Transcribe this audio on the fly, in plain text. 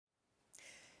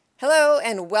Hello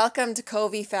and welcome to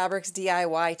KOVI Fabrics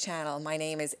DIY channel. My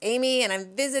name is Amy and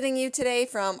I'm visiting you today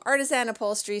from Artisan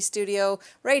Upholstery Studio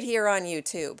right here on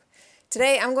YouTube.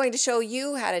 Today I'm going to show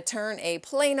you how to turn a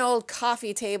plain old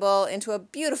coffee table into a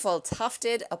beautiful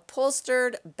tufted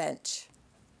upholstered bench.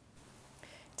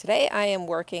 Today I am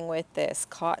working with this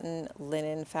cotton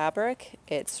linen fabric.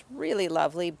 It's really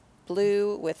lovely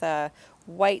blue with a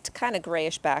white kind of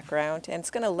grayish background, and it's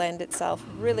going to lend itself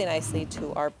really nicely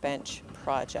to our bench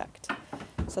project.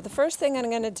 So the first thing I'm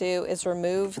going to do is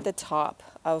remove the top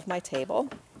of my table,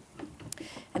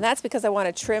 and that's because I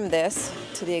want to trim this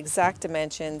to the exact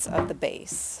dimensions of the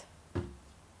base. And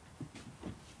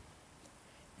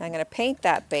I'm going to paint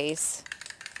that base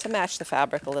to match the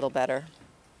fabric a little better.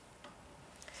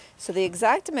 So the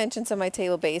exact dimensions of my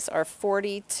table base are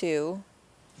 42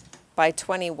 by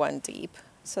 21 deep.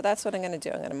 So that's what I'm going to do.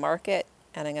 I'm going to mark it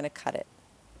and I'm going to cut it.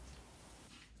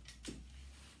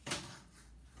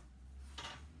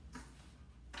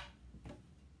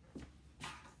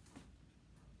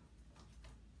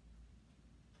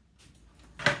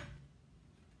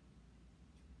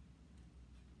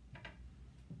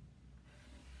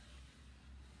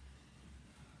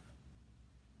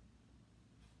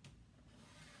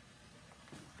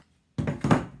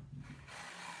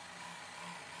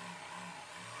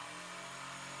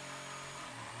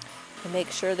 And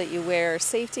make sure that you wear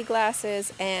safety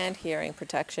glasses and hearing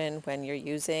protection when you're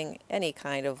using any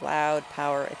kind of loud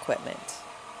power equipment.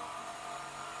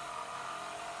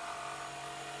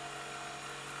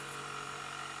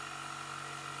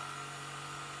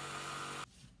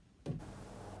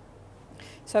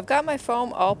 So I've got my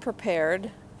foam all prepared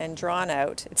and drawn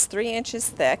out. It's 3 inches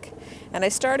thick, and I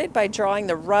started by drawing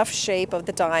the rough shape of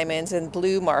the diamonds in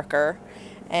blue marker,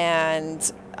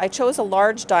 and I chose a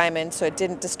large diamond so it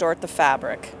didn't distort the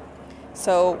fabric.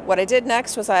 So what I did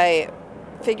next was I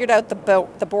figured out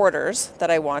the borders that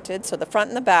I wanted. So the front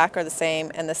and the back are the same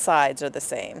and the sides are the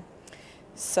same.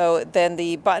 So then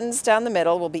the buttons down the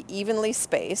middle will be evenly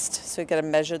spaced, so you got to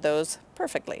measure those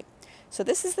perfectly. So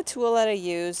this is the tool that I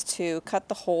use to cut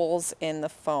the holes in the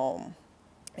foam.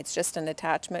 It's just an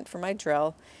attachment for my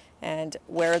drill, and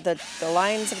where the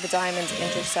lines of the diamonds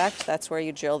intersect, that's where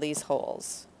you drill these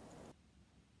holes.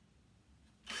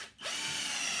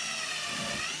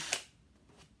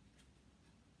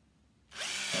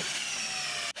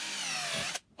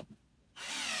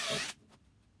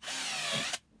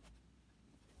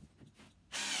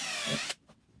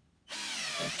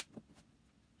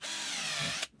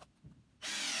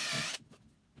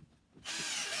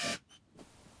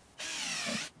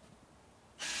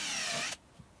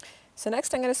 So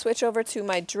next I'm going to switch over to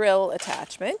my drill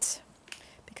attachment,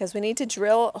 because we need to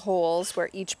drill holes where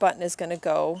each button is going to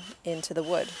go into the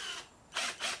wood.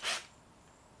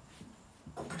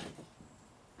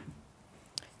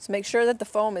 So make sure that the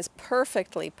foam is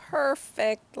perfectly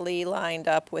lined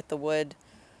up with the wood.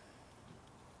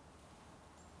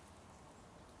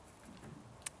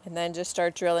 And then just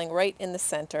start drilling right in the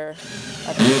center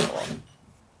of the hole.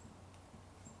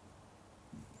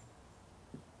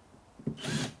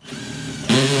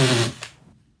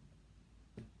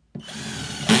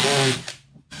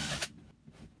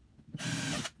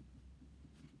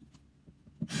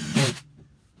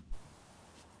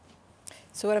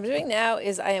 So what I'm doing now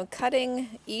is I am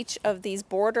cutting each of these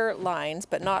border lines,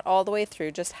 but not all the way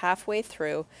through, just halfway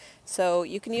through. So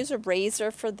you can use a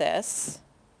razor for this.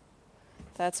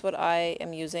 That's what I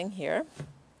am using here.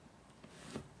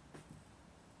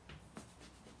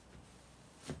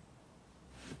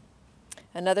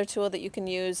 Another tool that you can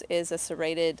use is a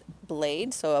serrated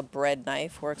blade, so a bread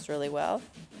knife works really well.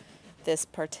 This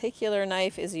particular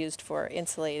knife is used for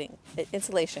insulation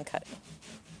cutting.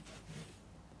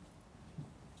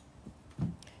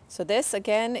 So this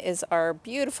again is our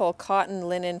beautiful cotton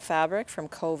linen fabric from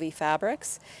KOVI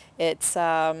Fabrics. It's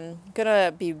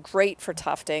gonna be great for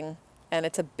tufting, and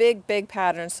it's a big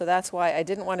pattern, so that's why I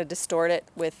didn't want to distort it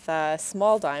with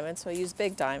small diamonds, so I used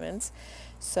big diamonds.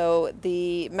 So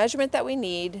the measurement that we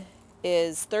need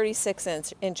is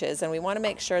 36 inches, and we want to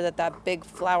make sure that that big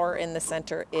flower in the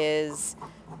center is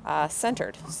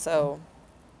centered. So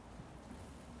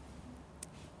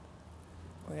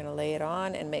we're going to lay it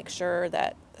on and make sure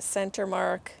that the center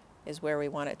mark is where we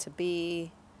want it to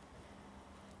be.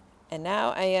 And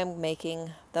now I am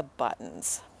making the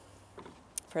buttons.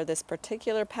 For this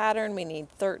particular pattern, we need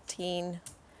 13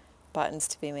 buttons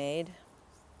to be made.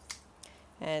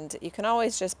 And you can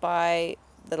always just buy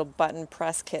little button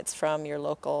press kits from your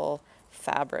local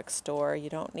fabric store. You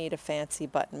don't need a fancy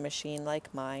button machine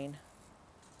like mine.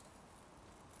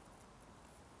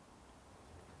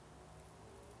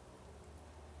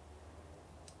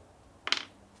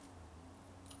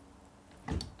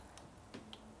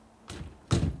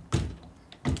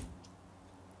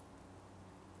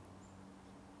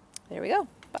 There we go,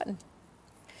 button.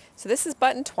 So this is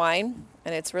button twine,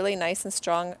 and it's really nice and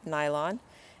strong nylon,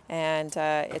 and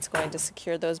it's going to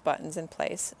secure those buttons in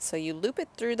place. So you loop it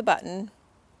through the button,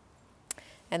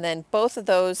 and then both of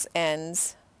those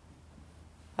ends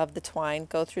of the twine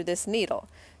go through this needle.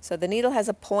 So the needle has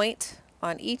a point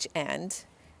on each end,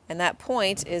 and that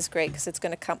point is great because it's going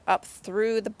to come up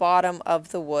through the bottom of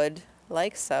the wood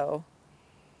like so.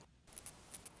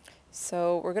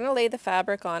 So we're going to lay the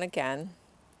fabric on again,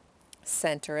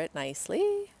 center it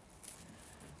nicely,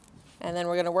 and then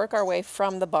we're going to work our way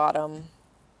from the bottom,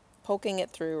 poking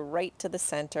it through right to the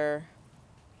center,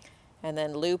 and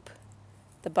then loop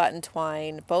the button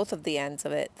twine, both of the ends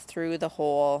of it, through the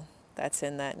hole that's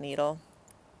in that needle.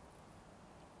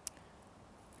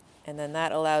 And then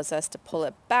that allows us to pull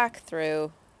it back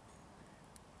through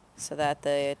so that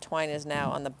the twine is now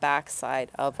on the back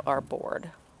side of our board.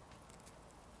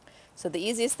 So the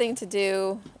easiest thing to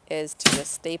do is to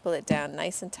just staple it down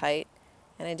nice and tight,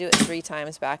 and I do it 3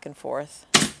 times back and forth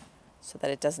so that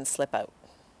it doesn't slip out.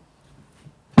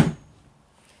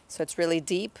 So it's really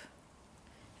deep,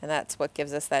 and that's what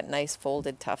gives us that nice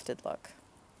folded tufted look.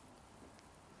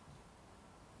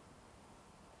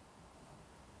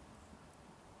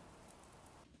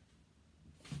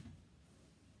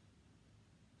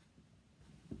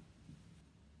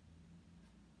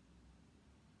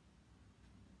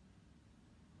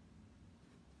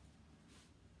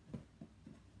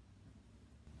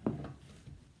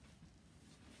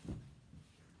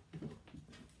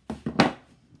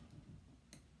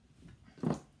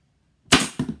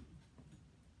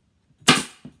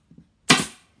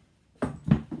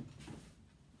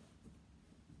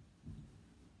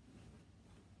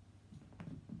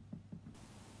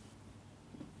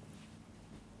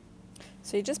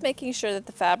 So you're just making sure that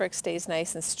the fabric stays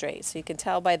nice and straight. So you can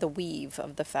tell by the weave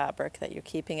of the fabric that you're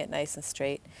keeping it nice and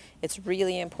straight. It's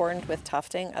really important with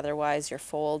tufting, otherwise your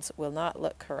folds will not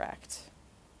look correct.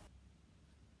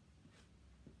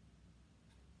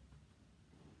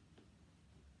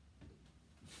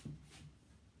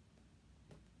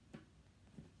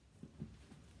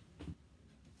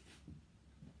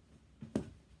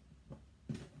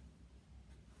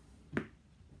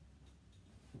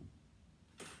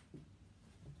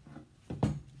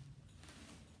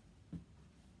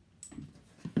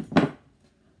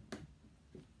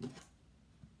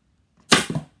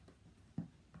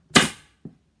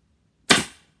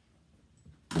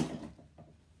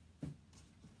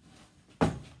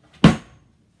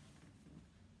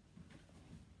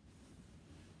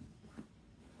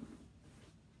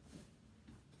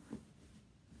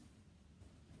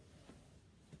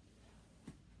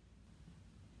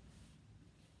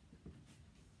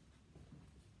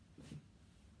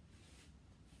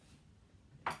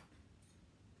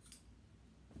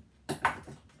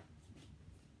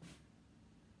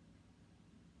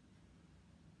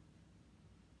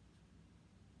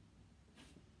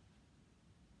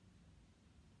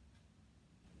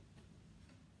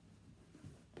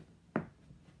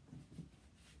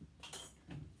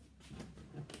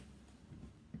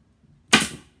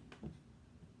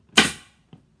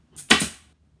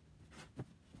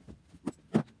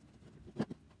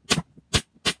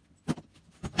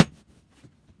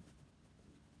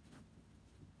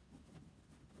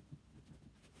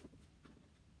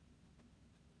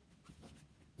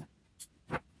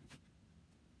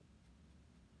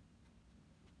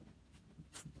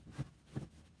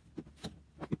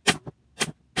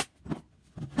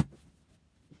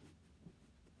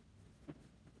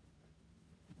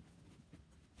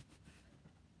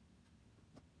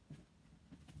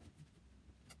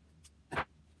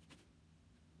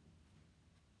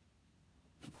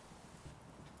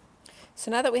 So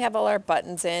now that we have all our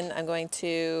buttons in, I'm going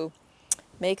to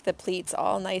make the pleats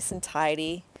all nice and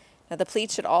tidy. Now the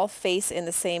pleats should all face in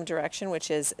the same direction, which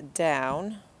is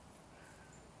down.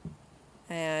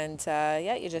 And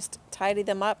yeah, you just tidy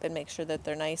them up and make sure that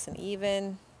they're nice and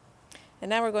even. And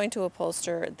now we're going to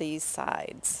upholster these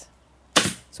sides.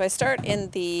 So I start in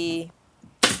the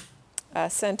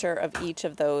center of each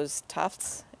of those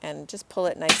tufts and just pull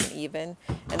it nice and even.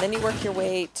 And then you work your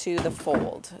way to the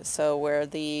fold. So where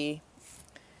the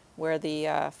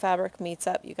fabric meets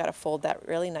up, you got to fold that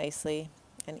really nicely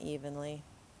and evenly.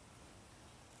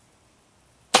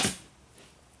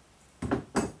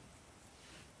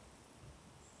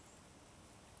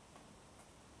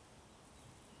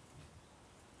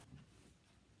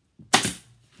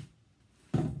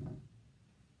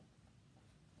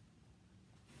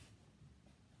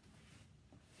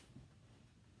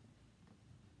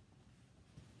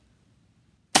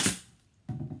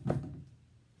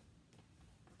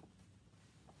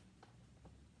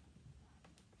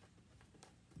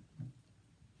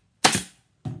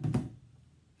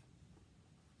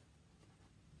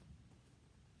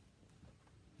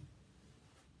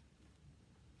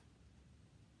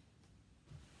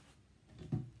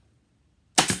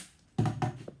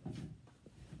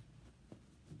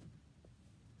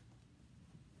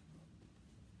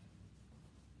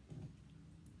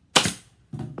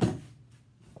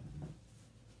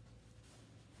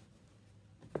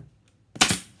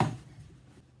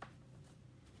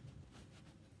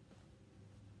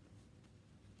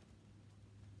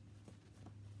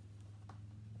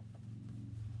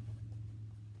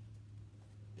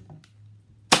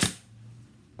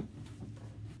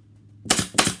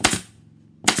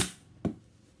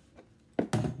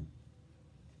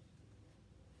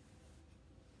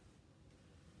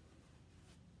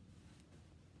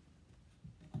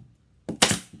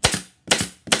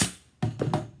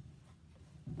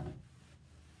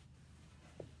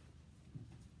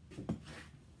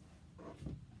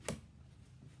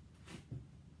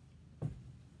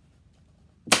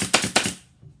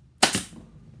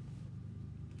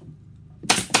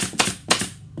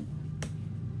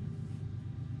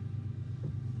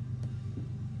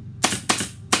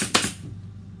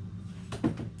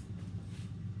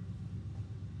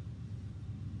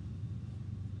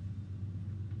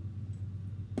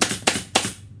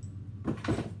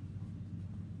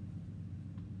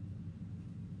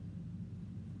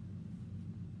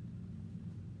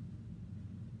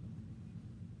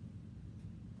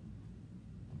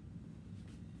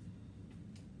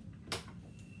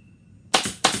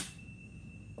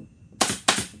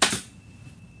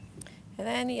 And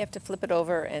then you have to flip it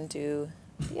over and do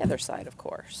the other side, of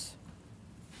course.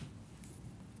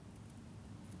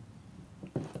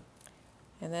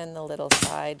 And then the little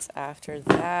sides after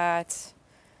that.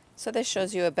 So this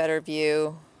shows you a better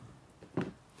view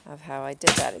of how I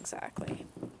did that exactly.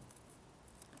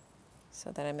 So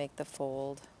then I make the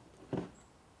fold.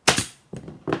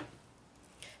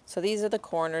 So these are the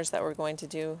corners that we're going to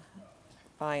do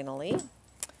finally.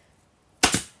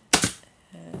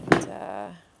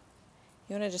 And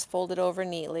you want to just fold it over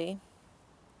neatly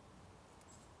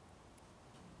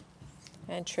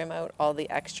and trim out all the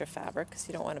extra fabric because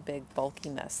you don't want a big bulky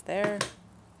mess there.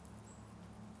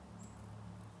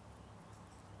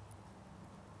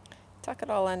 Tuck it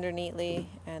all under neatly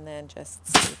and then just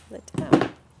staple it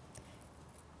down.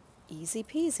 Easy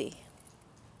peasy.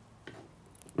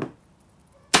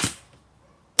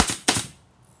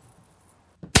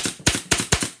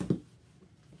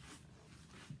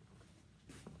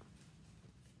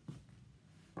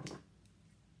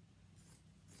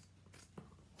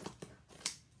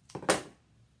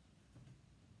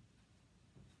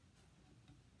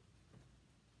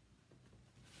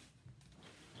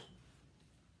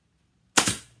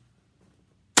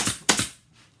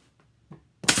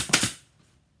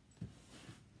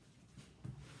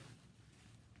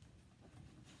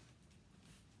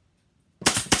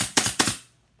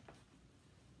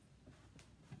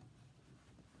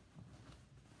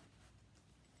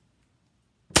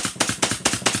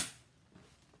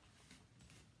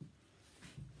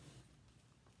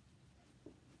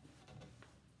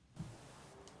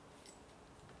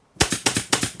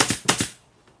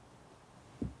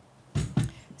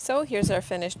 So here's our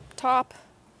finished top.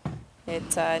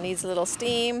 It needs a little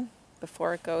steam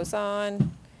before it goes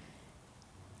on.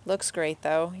 Looks great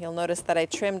though. You'll notice that I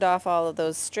trimmed off all of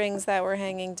those strings that were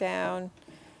hanging down.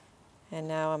 And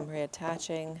now I'm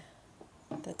reattaching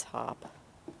the top.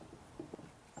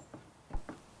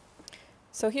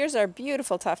 So here's our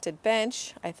beautiful tufted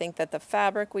bench. I think that the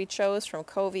fabric we chose from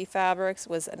KOVI Fabrics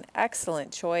was an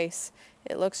excellent choice.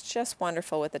 It looks just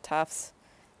wonderful with the tufts.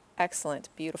 Excellent,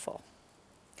 beautiful.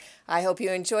 I hope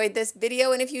you enjoyed this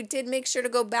video, and if you did, make sure to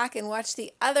go back and watch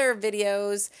the other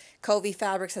videos. KOVI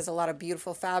Fabrics has a lot of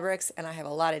beautiful fabrics, and I have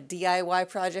a lot of DIY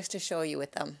projects to show you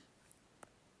with them.